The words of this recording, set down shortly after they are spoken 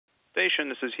Station,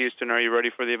 this is Houston. Are you ready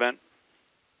for the event?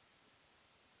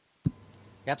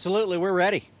 Absolutely, we're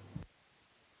ready.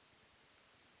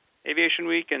 Aviation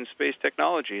Week and Space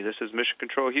Technology. This is Mission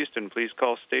Control Houston. Please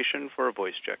call station for a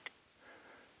voice check.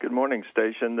 Good morning,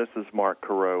 station. This is Mark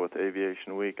Carreau with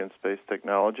Aviation Week and Space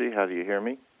Technology. How do you hear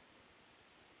me?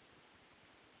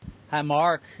 Hi,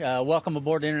 Mark. Welcome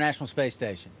aboard the International Space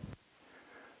Station.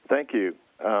 Thank you.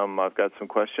 I've got some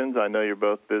questions. I know you're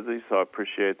both busy, so I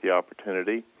appreciate the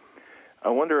opportunity. I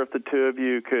wonder if the two of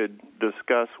you could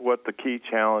discuss what the key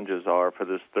challenges are for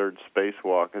this third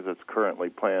spacewalk as it's currently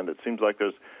planned. It seems like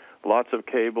there's lots of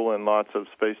cable and lots of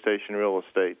space station real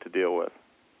estate to deal with.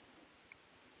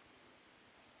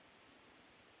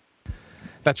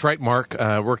 That's right, Mark.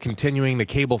 We're continuing the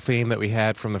cable theme that we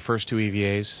had from the first two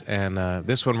EVAs, and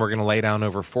this one we're going to lay down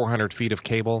over 400 feet of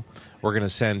cable. We're going to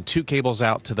send 2 cables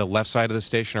out to the left side of the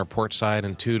station, our port side,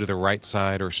 and 2 to the right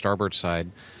side or starboard side.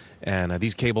 And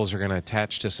these cables are going to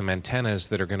attach to some antennas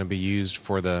that are going to be used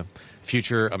for the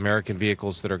future American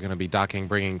vehicles that are going to be docking,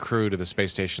 bringing crew to the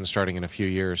space station starting in a few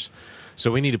years.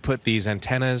 So we need to put these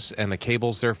antennas and the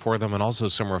cables there for them, and also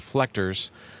some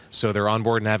reflectors, so their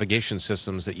onboard navigation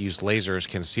systems that use lasers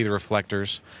can see the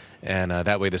reflectors, and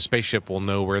that way the spaceship will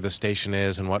know where the station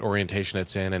is and what orientation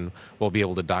it's in, and we'll be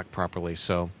able to dock properly.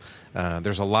 So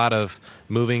there's a lot of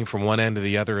moving from one end to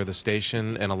the other of the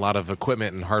station, and a lot of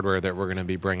equipment and hardware that we're going to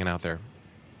be bringing out there.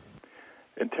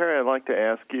 And Terry, I'd like to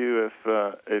ask you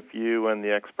if you and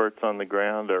the experts on the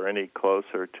ground are any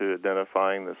closer to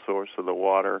identifying the source of the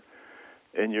water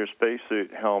in your spacesuit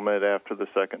helmet after the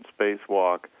second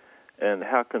spacewalk, and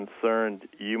how concerned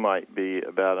you might be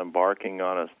about embarking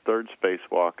on a third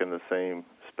spacewalk in the same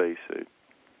spacesuit.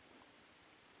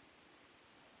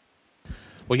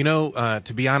 Well, you know,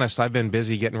 to be honest, I've been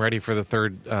busy getting ready for the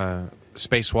third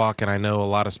spacewalk, and I know a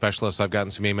lot of specialists. I've gotten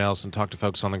some emails and talked to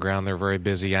folks on the ground. They're very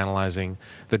busy analyzing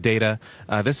the data.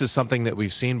 This is something that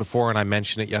we've seen before, and I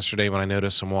mentioned it yesterday when I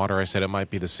noticed some water. I said it might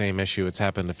be the same issue. It's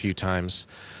happened a few times.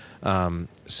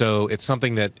 So it's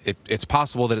something that it's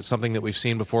possible that it's something that we've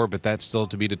seen before, but that's still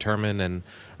to be determined, and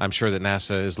I'm sure that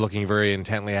NASA is looking very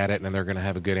intently at it, and they're going to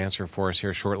have a good answer for us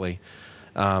here shortly.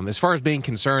 As far as being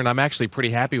concerned, I'm actually pretty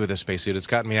happy with this spacesuit. It's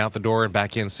gotten me out the door and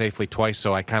back in safely twice,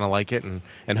 so I kind of like it,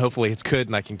 and hopefully it's good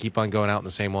and I can keep on going out in the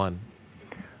same one.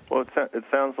 Well, it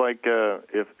sounds like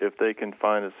if they can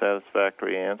find a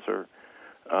satisfactory answer,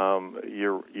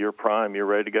 you're prime, you're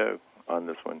ready to go on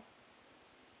this one.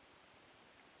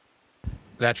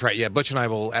 That's right. Yeah, Butch and I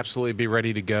will absolutely be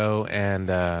ready to go, and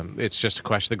it's just a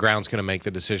question. The ground's going to make the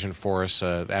decision for us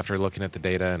after looking at the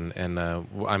data, and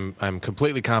I'm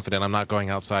completely confident I'm not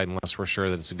going outside unless we're sure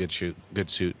that it's a good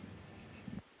suit.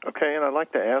 Okay, and I'd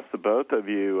like to ask the both of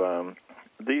you,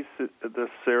 this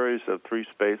series of 3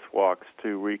 spacewalks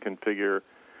to reconfigure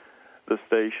the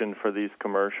station for these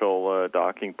commercial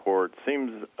docking ports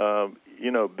seems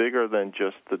bigger than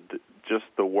just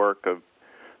the work of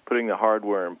putting the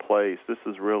hardware in place. This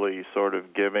is really sort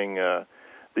of giving the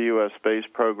U.S. space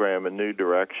program a new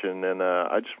direction, and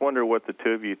I just wonder what the two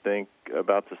of you think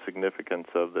about the significance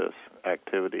of this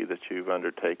activity that you've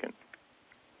undertaken.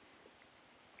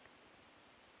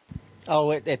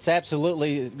 Oh, it's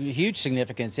absolutely huge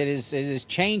significance. It is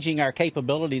changing our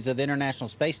capabilities of the International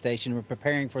Space Station. We're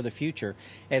preparing for the future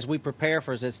as we prepare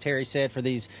for, as Terry said, for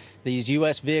these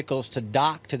U.S. vehicles to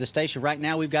dock to the station. Right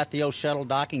now, we've got the old shuttle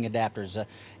docking adapters,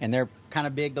 and they're kind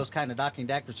of big. Those kind of docking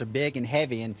adapters are big and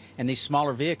heavy, and these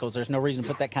smaller vehicles, there's no reason to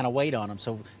put that kind of weight on them.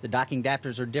 So the docking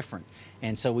adapters are different,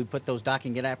 and so we put those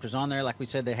docking adapters on there. Like we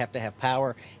said, they have to have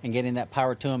power, and getting that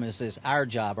power to them is our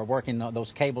job, or working on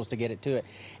those cables to get it to it.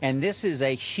 And this is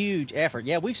a huge effort.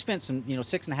 Yeah, we've spent some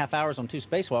 6.5 hours on 2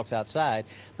 spacewalks outside,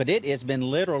 but it has been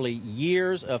literally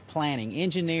years of planning.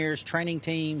 Engineers, training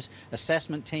teams,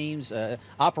 assessment teams,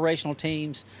 operational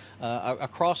teams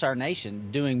across our nation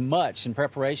doing much in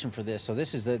preparation for this. So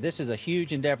this is a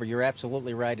huge endeavor. You're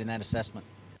absolutely right in that assessment.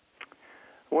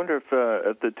 I wonder if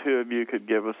the two of you could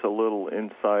give us a little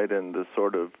insight into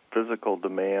sort of physical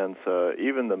demands,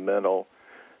 even the mental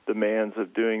demands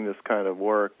of doing this kind of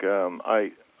work.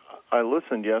 I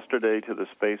listened yesterday to the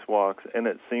spacewalks, and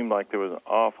it seemed like there was an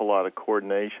awful lot of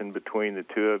coordination between the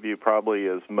two of you, probably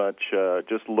as much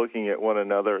just looking at one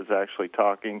another as actually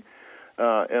talking,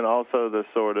 and also the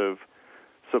sort of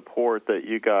support that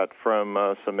you got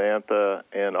from Samantha,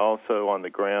 and also on the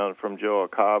ground from Joe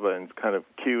Acaba, and kind of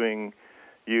cueing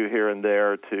you here and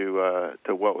there to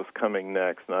what was coming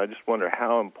next. And I just wonder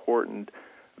how important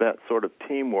that sort of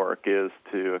teamwork is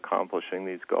to accomplishing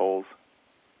these goals.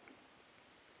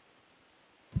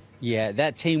 Yeah,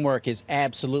 that teamwork is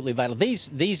absolutely vital.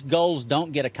 These goals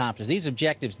don't get accomplished. These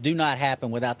objectives do not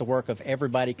happen without the work of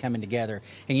everybody coming together.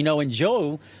 And, in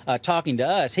Joe talking to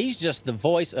us, he's just the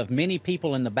voice of many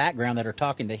people in the background that are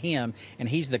talking to him, and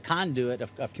he's the conduit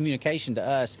of communication to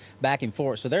us back and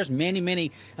forth. So there's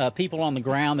many people on the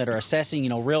ground that are assessing,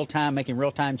 real time, making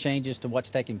real time changes to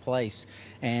what's taking place.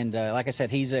 And like I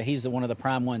said, he's one of the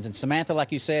prime ones. And Samantha,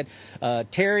 like you said,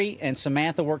 Terry and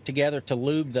Samantha worked together to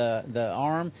lube the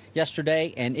arm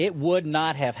yesterday, and it would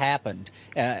not have happened.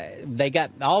 They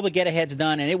got all the get-aheads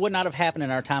done, and it would not have happened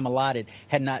in our time allotted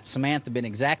had not Samantha been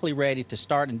exactly ready to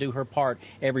start and do her part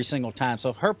every single time.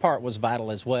 So her part was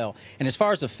vital as well. And as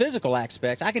far as the physical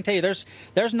aspects, I can tell you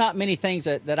there's not many things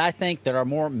that I think that are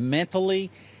more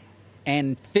mentally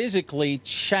and physically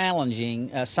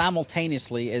challenging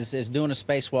simultaneously as doing a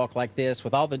spacewalk like this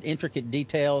with all the intricate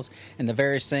details and the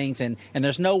various things. And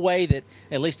there's no way that,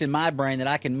 at least in my brain, that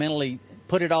I can mentally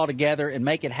put it all together and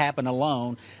make it happen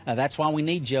alone. That's why we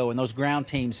need Joe and those ground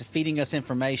teams feeding us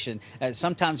information.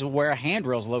 Sometimes where a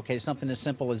handrail is located, something as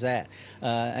simple as that.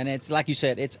 And it's like you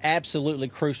said, it's absolutely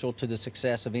crucial to the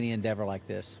success of any endeavor like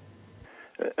this.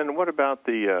 And what about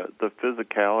the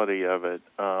physicality of it?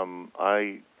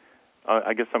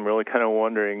 I guess I'm really kind of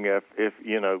wondering if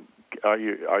are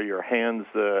your hands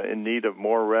in need of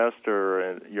more rest,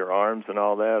 or your arms and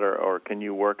all that, or can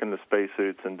you work in the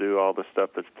spacesuits and do all the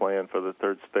stuff that's planned for the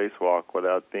third spacewalk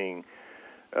without being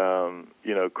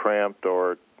cramped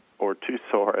or too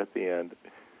sore at the end?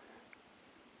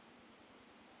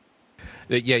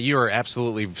 Yeah, you are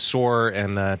absolutely sore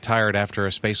and tired after a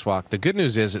spacewalk. The good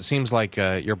news is it seems like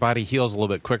your body heals a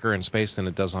little bit quicker in space than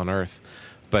it does on Earth.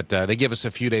 But they give us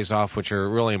a few days off, which are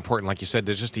really important, like you said,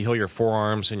 to heal your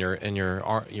forearms and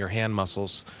your hand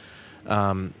muscles.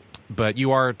 But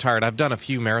you are tired. I've done a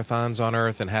few marathons on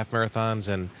Earth and half marathons,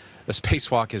 and the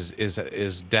spacewalk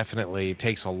is definitely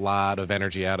takes a lot of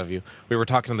energy out of you. We were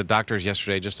talking to the doctors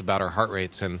yesterday just about our heart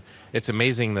rates, and it's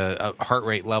amazing the heart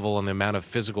rate level and the amount of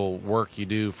physical work you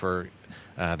do for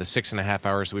the 6.5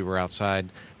 hours we were outside,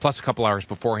 plus a couple hours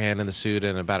beforehand in the suit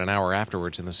and about an hour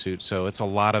afterwards in the suit. So it's a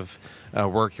lot of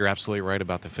work. You're absolutely right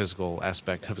about the physical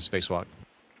aspect of a spacewalk.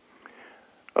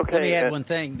 Okay. Let me add one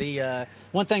thing. The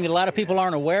one thing that a lot of people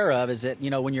aren't aware of is that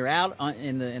when you're out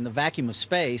in the vacuum of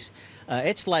space,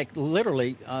 it's like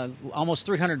literally almost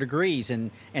 300 degrees, and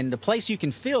the place you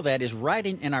can feel that is right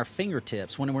in our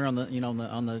fingertips when we're on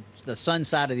the sun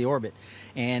side of the orbit,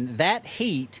 and that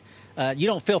heat. You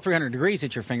don't feel 300 degrees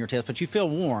at your fingertips, but you feel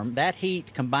warm. That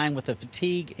heat combined with the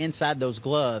fatigue inside those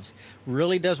gloves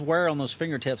really does wear on those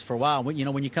fingertips for a while. When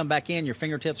you come back in, your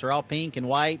fingertips are all pink and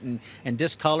white and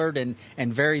discolored and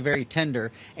very, very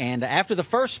tender. And after the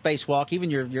first spacewalk, even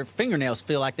your fingernails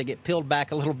feel like they get peeled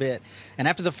back a little bit. And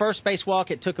after the first spacewalk,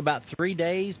 it took about 3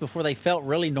 days before they felt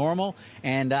really normal.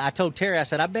 And I told Terry, I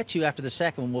said, I bet you after the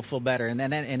second one we'll feel better. And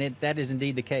that is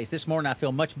indeed the case. This morning I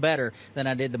feel much better than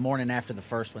I did the morning after the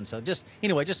first one. So just a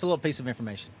little piece of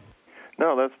information.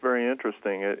 No, that's very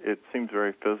interesting. It seems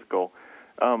very physical.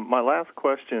 My last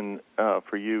question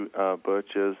for you,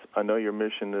 Butch, is I know your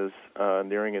mission is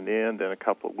nearing an end in a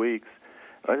couple of weeks.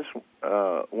 I just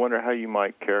wonder how you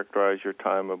might characterize your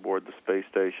time aboard the space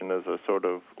station as a sort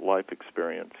of life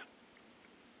experience.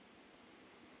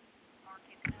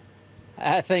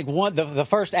 I think the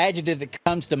first adjective that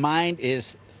comes to mind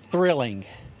is thrilling.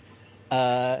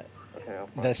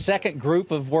 The second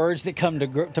group of words that come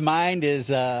to mind is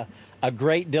a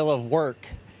great deal of work.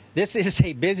 This is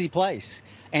a busy place,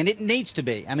 and it needs to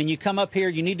be. I mean, you come up here,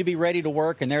 you need to be ready to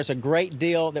work, and there's a great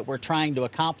deal that we're trying to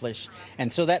accomplish.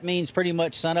 And so that means pretty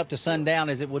much sun up to sundown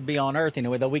as it would be on Earth,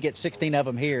 though we get 16 of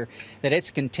them here, that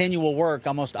it's continual work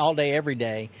almost all day, every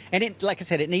day. And like I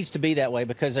said, it needs to be that way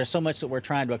because there's so much that we're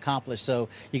trying to accomplish. So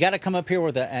you got to come up here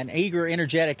with an eager,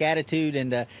 energetic attitude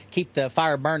and keep the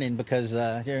fire burning because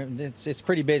it's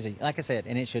pretty busy, like I said,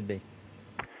 and it should be.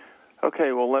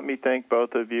 Okay, well, let me thank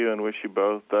both of you and wish you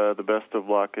both the best of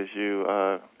luck as you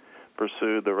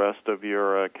pursue the rest of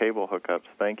your cable hookups.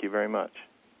 Thank you very much.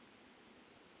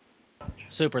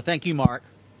 Super. Thank you, Mark.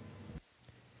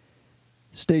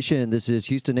 Station, this is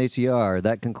Houston ACR.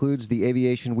 That concludes the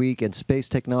Aviation Week and Space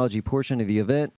Technology portion of the event.